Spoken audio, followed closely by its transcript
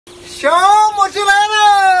小母鸡来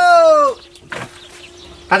喽！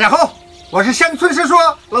大家好，我是乡村师叔。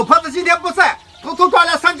老婆子今天不在，偷偷抓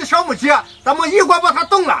了3只小母鸡，咱们一会儿把它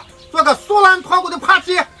冻了，做个酥烂脱骨的扒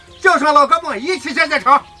鸡，叫上老哥们一起见见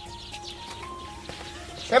场。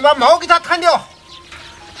先把毛给它摊掉。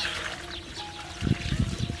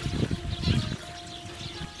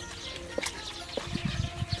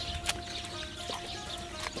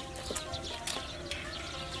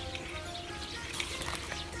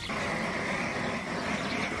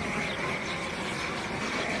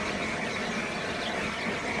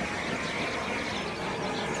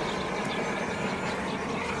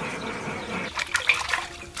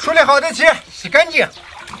 处理好的鸡洗干净，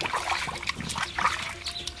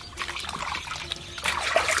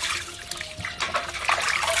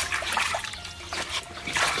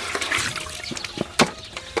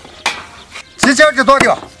鸡脚趾剁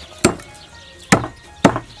掉，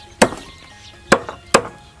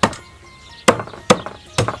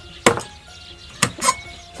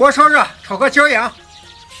锅烧热，炒个椒盐。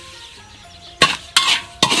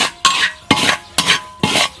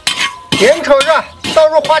 煸炒热，倒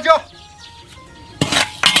入花椒，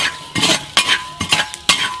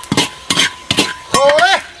好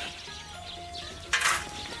嘞。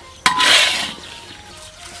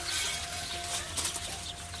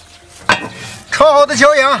炒好的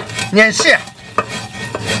椒盐碾细，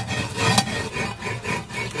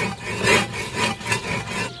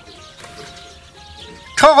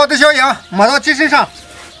炒好的椒盐抹到鸡身上。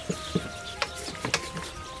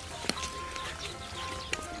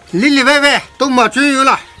 里里外外都抹均匀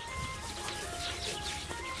了，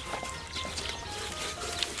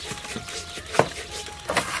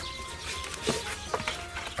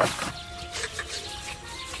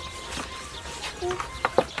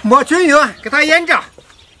抹均匀，给它腌着。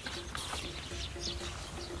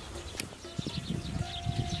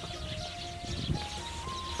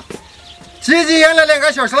鸡已经腌了2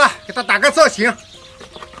个小时了，给它打个造型，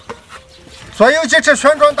左右鸡翅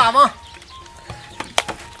旋转打网。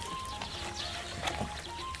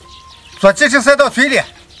 把鸡翅塞到嘴里，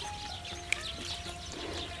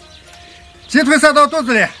鸡腿塞到肚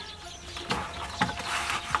子里，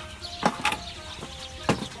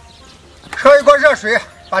烧一锅热水，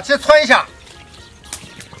把鸡汆一下，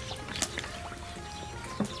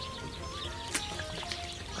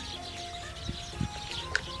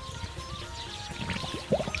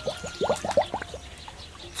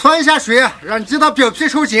汆一下水，让鸡的表皮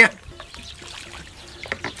收紧，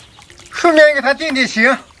顺便给它定定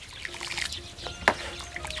型。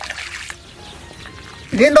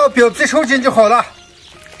 淋到表皮收紧就好了。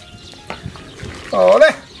好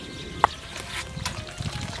嘞，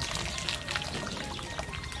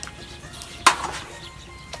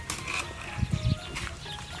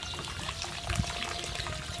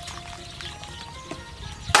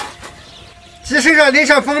鸡身上淋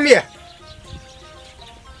上蜂蜜，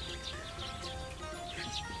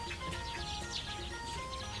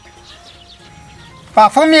把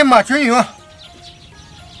蜂蜜抹均匀。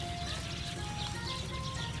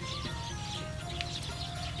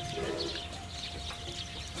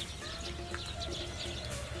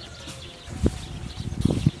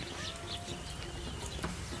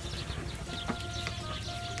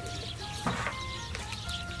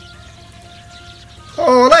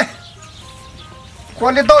 好嘞，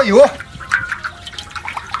锅里倒油，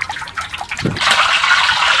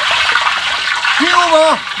低油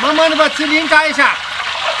温，慢慢的把鸡淋炸一下。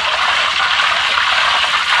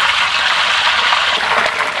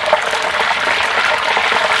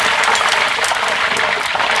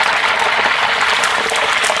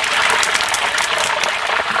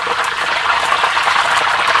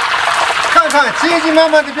看看鸡已经慢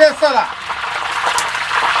慢的变色了。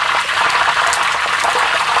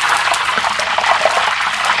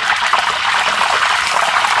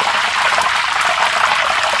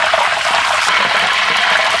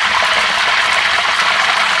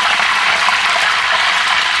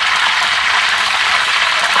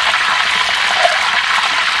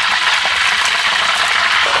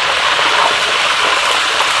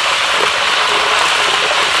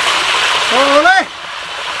 好嘞，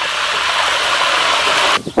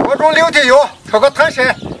锅中留点油，炒个汤色。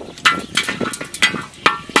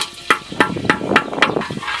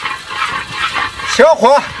小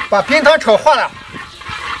火把冰糖炒化了，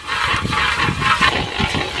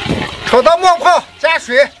炒到冒泡，加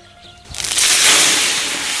水。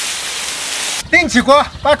另起锅，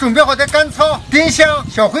把准备好的干草、丁香、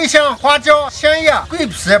小茴香、花椒、香叶、桂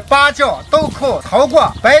皮、八角、豆蔻、草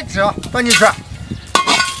果、白芷放进去。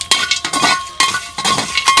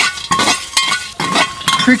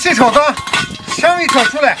 水汽炒干，香味炒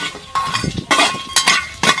出来，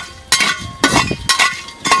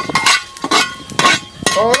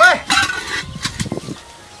好嘞，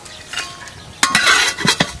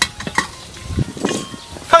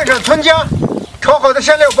放上葱姜，炒好的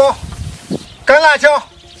香料包，干辣椒，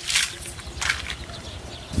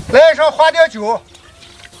来上花雕酒，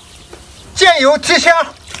酱油提香。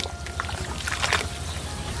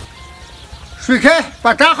水开，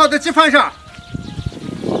把炸好的鸡放上。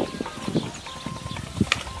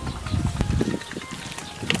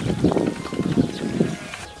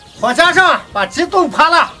 火加上，把鸡炖趴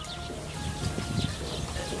了。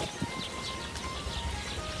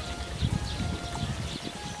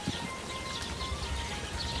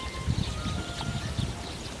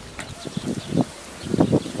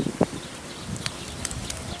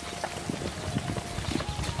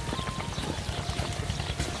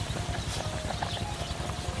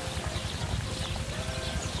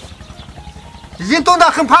已经炖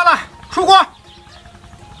得很趴了，出锅。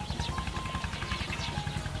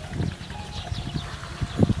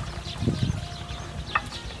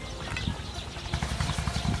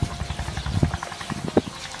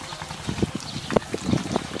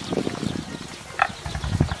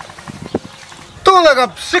 炖了个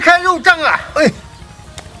皮开肉绽啊！哎，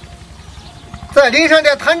再淋上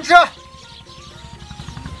点汤汁，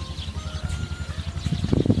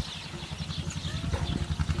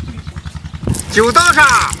酒倒上。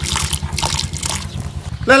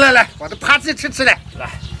来，我的扒鸡吃来。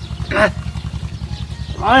来，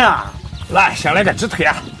哎呀，来先来个鸡腿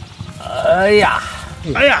啊！哎呀，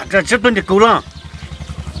这鸡炖的够了。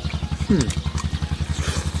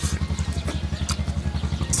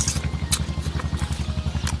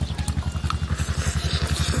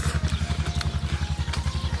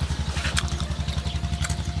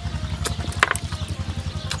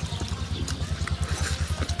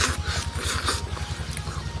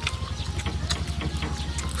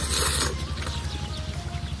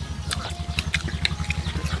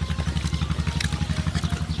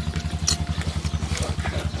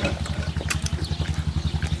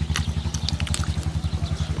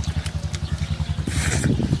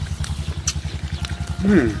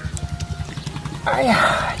哎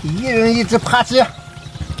呀，一人一只扒鸡。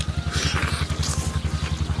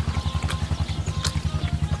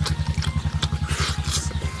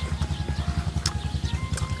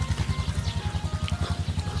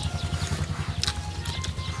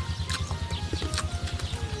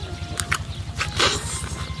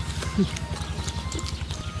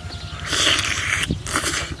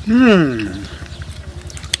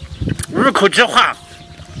入口即化，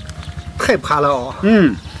太扒了哦。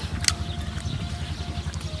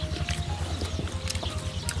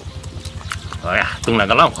哎呀，炖了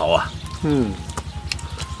个浪花啊！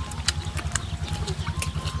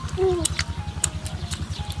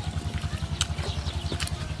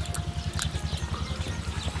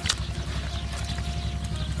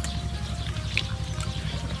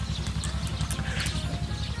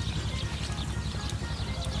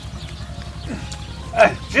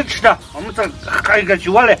哎，鸡吃的，我们再喝一个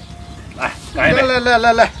酒来，来，干一杯！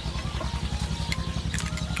来，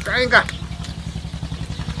干一干。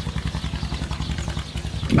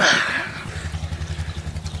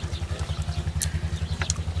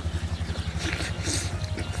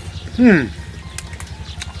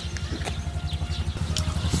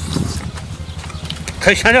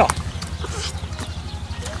太香了，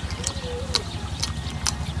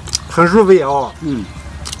很入味哦。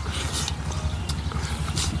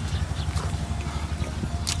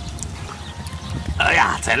哎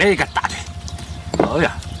呀，再来一个大腿！哎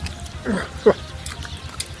呀，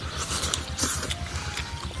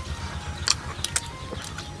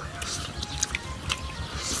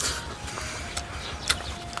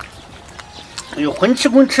有混吃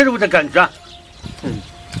滚吃肉的感觉。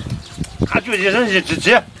它就一人一只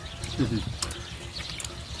鸡。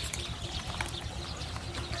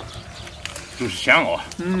就是香哦。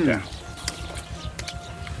对。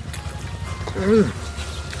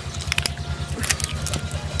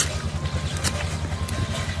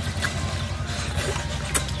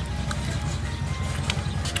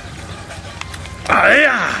哎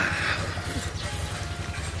呀！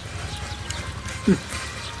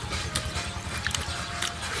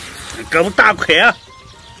够大块啊！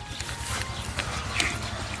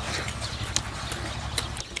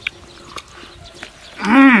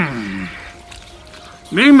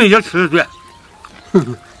美美的吃对。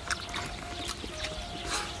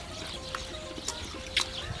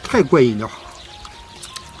太过瘾了。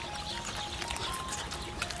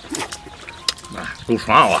啊，够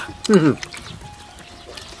爽啊！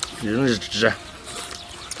一人一只，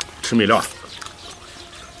吃没了。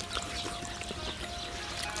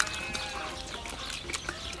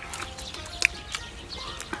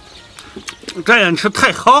这样吃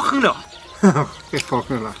太好狠了，太好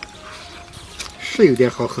狠了，是有点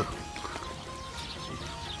好狠。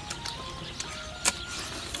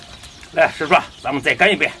来，师叔，咱们再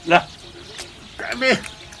干一杯，来，干杯！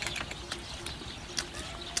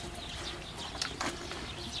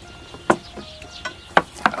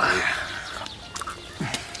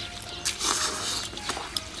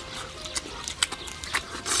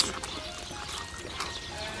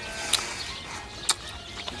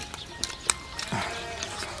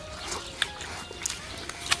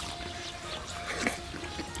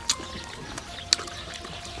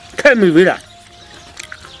太美味了。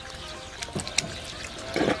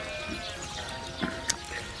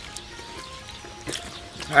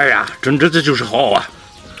哎呀，真的这就是好啊！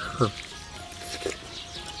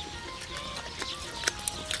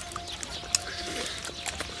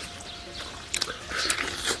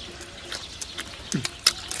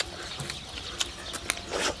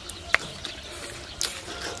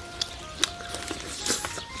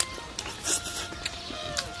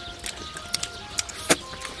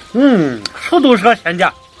熟都是个天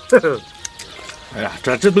价。哎呀，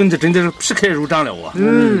这顿子真的是皮开肉绽了啊！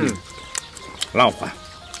浪花。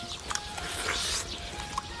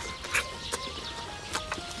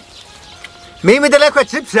美味的来块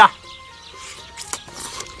鸡皮啊！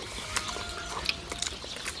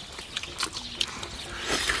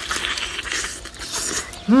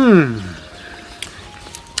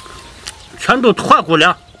全都脱骨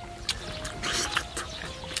了。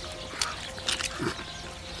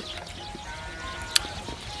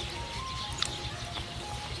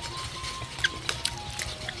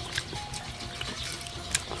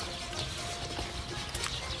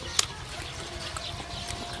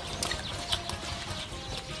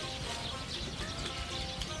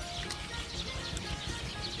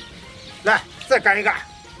来，再干一个。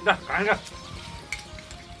来，干一个。